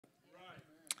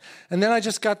And then I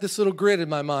just got this little grid in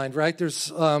my mind, right?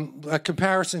 There's a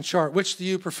comparison chart. Which do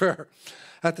you prefer?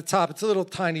 At the top, it's a little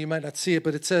tiny, you might not see it,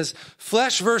 but it says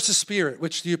flesh versus spirit.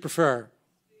 Which do you prefer?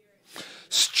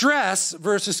 Stress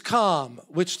versus calm.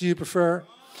 Which do you prefer?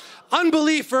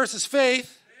 Unbelief versus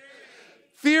faith.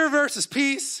 Fear versus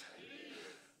peace.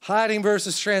 Hiding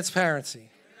versus transparency.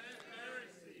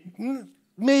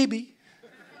 Maybe.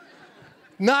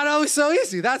 Not always so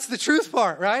easy. That's the truth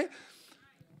part, right?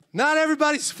 Not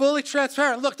everybody's fully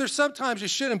transparent. Look, there's sometimes you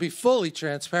shouldn't be fully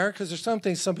transparent because there's some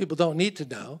things some people don't need to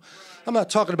know. I'm not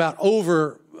talking about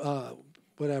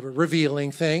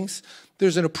revealing things.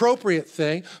 There's an appropriate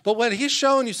thing. But when he's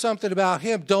showing you something about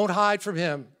him, don't hide from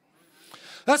him.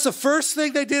 That's the first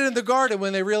thing they did in the garden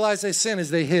when they realized they sinned is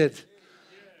they hid.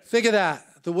 Think of that.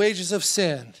 The wages of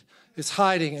sin is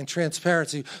hiding and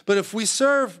transparency. But if we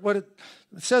serve what it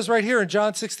says right here in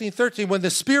John 16:13, when the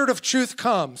Spirit of truth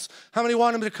comes, how many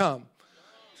want him to come?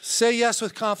 Say yes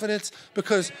with confidence,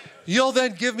 because you'll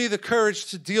then give me the courage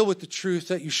to deal with the truth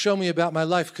that you show me about my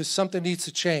life, because something needs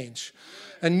to change.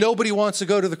 And nobody wants to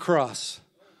go to the cross.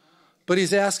 But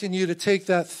he's asking you to take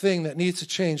that thing that needs to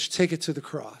change, take it to the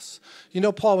cross. You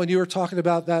know, Paul, when you were talking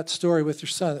about that story with your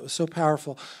son, it was so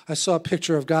powerful. I saw a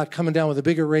picture of God coming down with a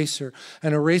big eraser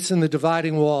and erasing the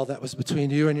dividing wall that was between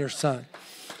you and your son.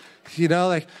 You know,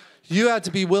 like you had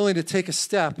to be willing to take a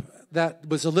step that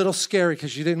was a little scary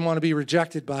because you didn't want to be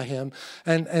rejected by him.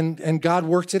 And God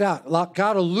worked it out.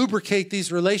 God will lubricate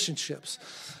these relationships.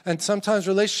 And sometimes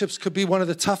relationships could be one of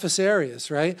the toughest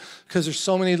areas, right? Because there's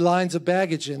so many lines of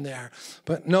baggage in there.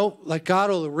 But no, like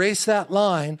God will erase that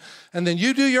line, and then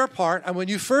you do your part. And when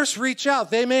you first reach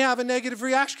out, they may have a negative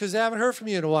reaction because they haven't heard from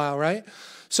you in a while, right?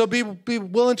 So be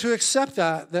willing to accept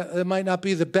that it might not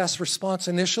be the best response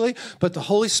initially, but the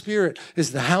Holy Spirit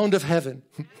is the hound of heaven.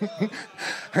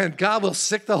 And God will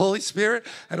sick the Holy Spirit,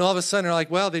 and all of a sudden they're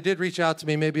like, well, they did reach out to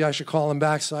me. Maybe I should call them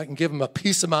back so I can give them a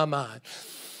piece of my mind.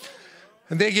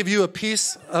 And they give you a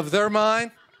piece of their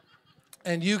mind,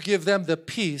 and you give them the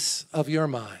peace of your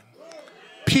mind.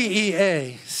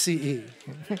 P-E-A-C-E.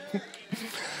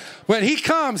 When he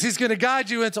comes, he's going to guide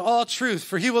you into all truth,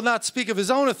 for he will not speak of his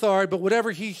own authority, but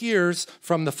whatever he hears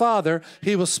from the Father,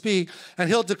 he will speak, and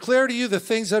he'll declare to you the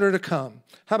things that are to come.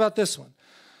 How about this one?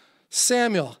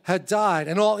 Samuel had died,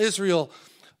 and all Israel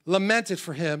lamented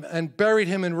for him and buried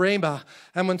him in Ramah.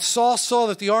 And when Saul saw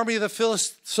that the army of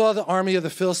the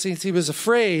Philistines, he was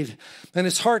afraid, and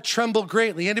his heart trembled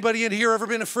greatly. Anybody in here ever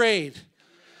been afraid?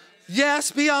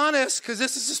 Yes, be honest, because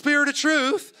this is the spirit of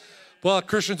truth. Well,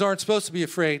 Christians aren't supposed to be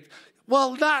afraid.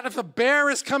 Well, not if a bear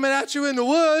is coming at you in the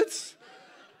woods,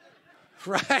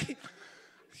 right?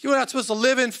 You're not supposed to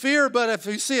live in fear, but if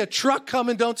you see a truck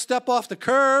coming, don't step off the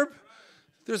curb.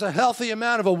 There's a healthy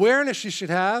amount of awareness you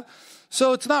should have.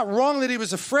 So it's not wrong that he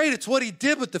was afraid. It's what he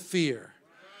did with the fear.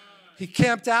 He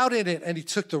camped out in it, and he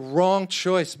took the wrong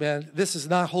choice, man. This is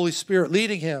not Holy Spirit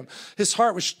leading him. His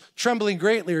heart was trembling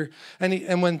greatly.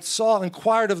 And when Saul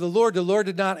inquired of the Lord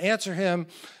did not answer him.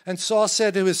 And Saul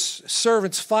said to his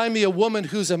servants, find me a woman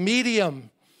who's a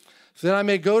medium, so that I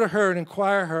may go to her and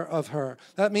inquire of her.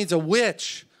 That means a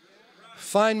witch.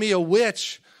 Find me a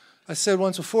witch. I said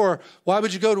once before, why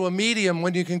would you go to a medium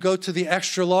when you can go to the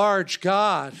extra large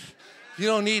God? You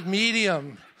don't need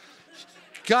medium.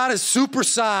 God is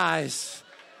supersized.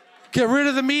 Get rid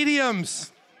of the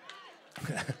mediums.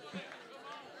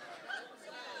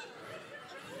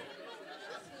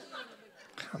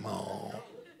 Come on.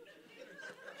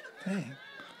 Dang.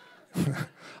 All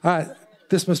right,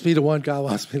 this must be the one God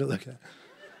wants me to look at.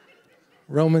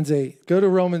 Romans 8. Go to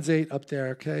Romans 8 up there,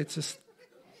 okay? It's just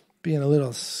being a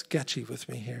little sketchy with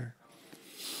me here.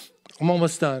 I'm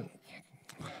almost done.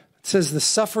 It says the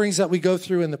sufferings that we go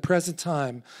through in the present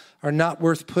time are not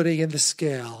worth putting in the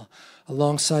scale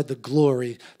alongside the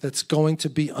glory that's going to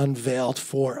be unveiled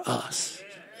for us.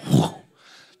 Whoa.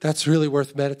 That's really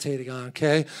worth meditating on,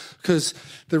 okay? Because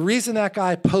the reason that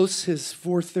guy posts his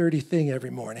 4:30 thing every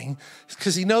morning is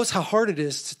because he knows how hard it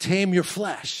is to tame your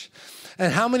flesh.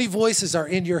 And how many voices are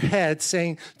in your head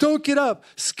saying, don't get up,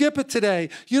 skip it today.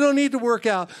 You don't need to work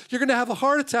out. You're going to have a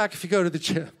heart attack if you go to the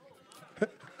gym.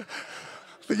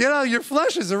 But you know, your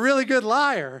flesh is a really good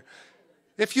liar.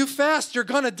 If you fast, you're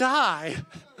going to die.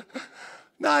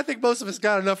 No, I think most of us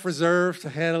got enough reserve to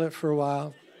handle it for a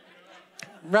while.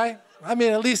 Right? I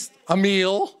mean, at least a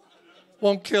meal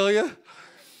won't kill you.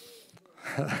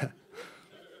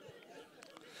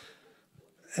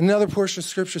 Another portion of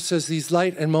Scripture says these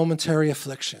light and momentary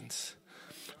afflictions.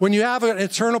 When you have an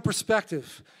eternal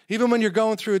perspective, even when you're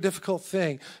going through a difficult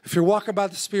thing, if you're walking by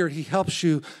the Spirit, He helps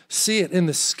you see it in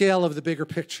the scale of the bigger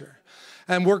picture.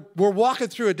 And we're walking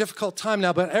through a difficult time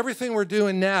now, but everything we're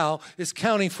doing now is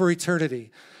counting for eternity.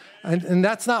 And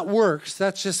that's not works.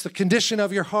 That's just the condition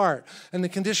of your heart and the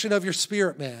condition of your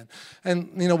spirit, man.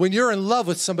 And, when you're in love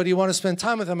with somebody, you want to spend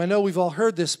time with them. I know we've all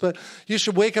heard this, but you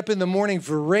should wake up in the morning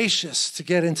voracious to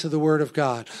get into the Word of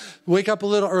God. Wake up a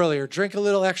little earlier. Drink a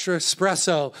little extra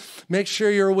espresso. Make sure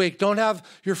you're awake. Don't have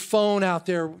your phone out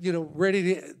there,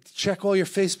 ready to check all your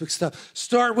Facebook stuff.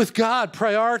 Start with God.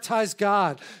 Prioritize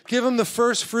God. Give Him the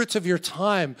first fruits of your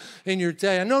time in your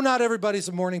day. I know not everybody's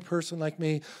a morning person like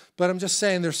me, but I'm just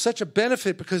saying there's such a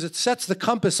benefit because it sets the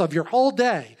compass of your whole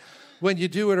day when you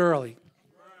do it early.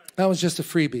 That was just a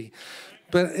freebie.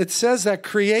 But it says that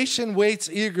creation waits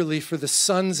eagerly for the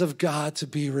sons of God to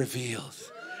be revealed.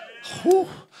 Whew.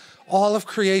 All of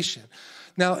creation.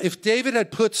 Now, if David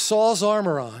had put Saul's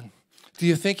armor on, do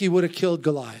you think he would have killed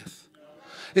Goliath?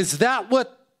 Is that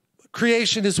what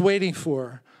creation is waiting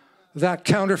for? That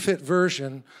counterfeit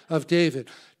version of David.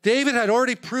 David had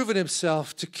already proven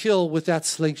himself to kill with that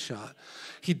slingshot.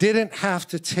 He didn't have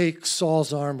to take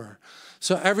Saul's armor.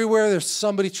 So everywhere there's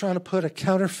somebody trying to put a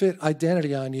counterfeit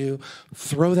identity on you,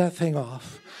 throw that thing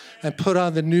off and put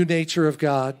on the new nature of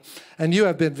God. And you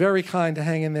have been very kind to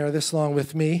hang in there this long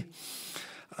with me.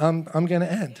 I'm going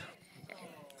to end.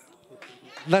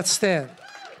 Let's stand.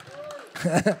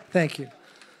 Thank you.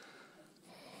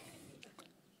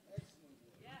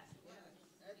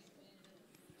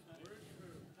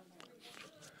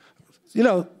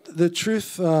 The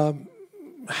truth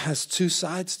has two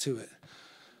sides to it.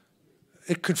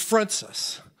 It confronts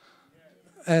us,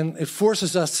 and it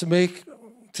forces us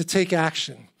to take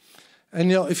action.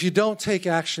 And, if you don't take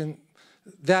action,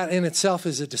 that in itself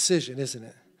is a decision, isn't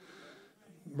it?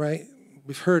 Right?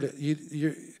 We've heard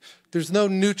it. There's no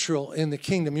neutral in the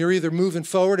kingdom. You're either moving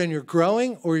forward and you're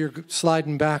growing, or you're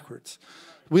sliding backwards.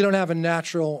 We don't have a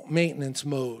natural maintenance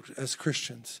mode as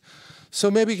Christians. So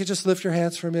maybe you could just lift your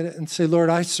hands for a minute and say, Lord,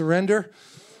 I surrender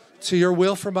to your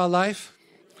will for my life.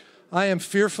 I am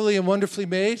fearfully and wonderfully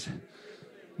made.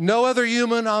 No other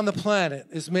human on the planet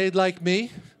is made like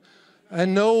me,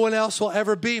 and no one else will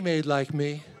ever be made like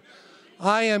me.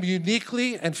 I am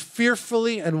uniquely and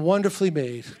fearfully and wonderfully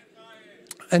made.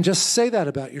 And just say that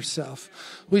about yourself.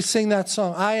 We sing that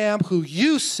song, I am who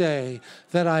you say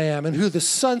that I am, and who the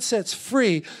Son sets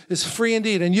free is free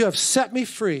indeed. And you have set me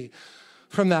free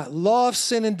from that law of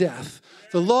sin and death.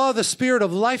 The law of the Spirit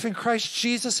of life in Christ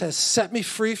Jesus has set me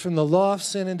free from the law of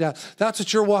sin and death. That's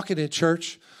what you're walking in,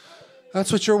 church.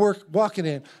 That's what you're walking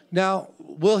in. Now,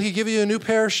 will He give you a new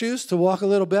pair of shoes to walk a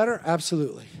little better?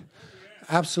 Absolutely.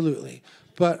 Absolutely.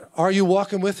 But are you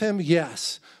walking with Him?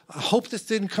 Yes. I hope this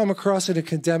didn't come across in a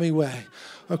condemning way,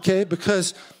 okay?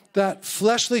 Because that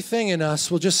fleshly thing in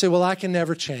us will just say, well, I can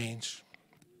never change.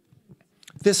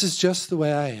 This is just the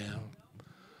way I am.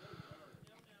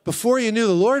 Before you knew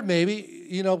the Lord, maybe,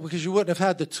 because you wouldn't have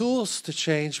had the tools to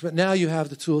change, but now you have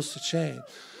the tools to change.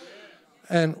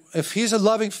 And if He's a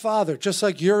loving Father, just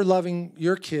like you're loving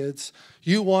your kids,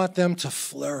 you want them to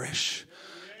flourish.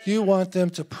 You want them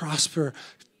to prosper.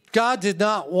 God did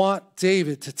not want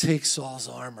David to take Saul's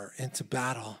armor into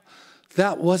battle.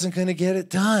 That wasn't going to get it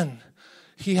done.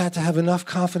 He had to have enough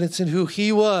confidence in who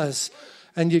he was.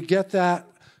 And you get that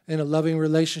in a loving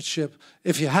relationship.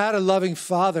 If you had a loving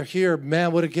father here,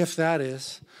 man, what a gift that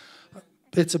is.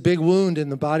 It's a big wound in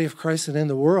the body of Christ and in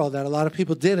the world that a lot of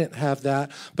people didn't have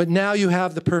that. But now you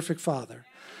have the perfect father.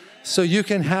 So you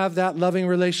can have that loving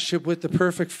relationship with the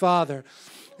perfect father.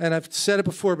 And I've said it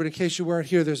before, but in case you weren't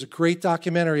here, there's a great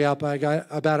documentary out by a guy,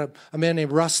 about a man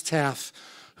named Russ Taff,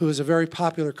 who was a very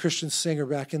popular Christian singer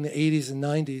back in the 80s and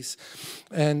 90s.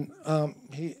 And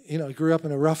he grew up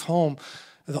in a rough home.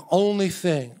 The only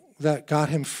thing that got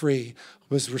him free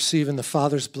was receiving the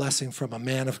father's blessing from a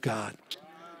man of God.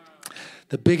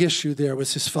 The big issue there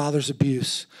was his father's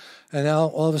abuse. And now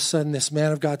all of a sudden this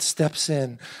man of God steps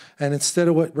in, and instead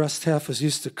of what Russ Taff was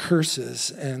used to,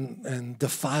 curses and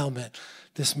defilement,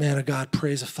 this man of God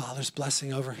prays a father's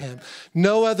blessing over him.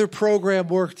 No other program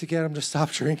worked to get him to stop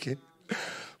drinking.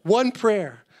 One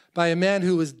prayer by a man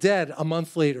who was dead a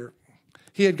month later.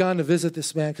 He had gone to visit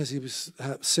this man because he was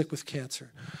sick with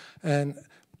cancer. And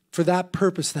for that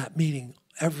purpose, that meeting,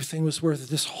 everything was worth it.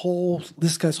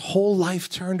 This guy's whole life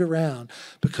turned around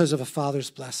because of a father's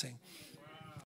blessing.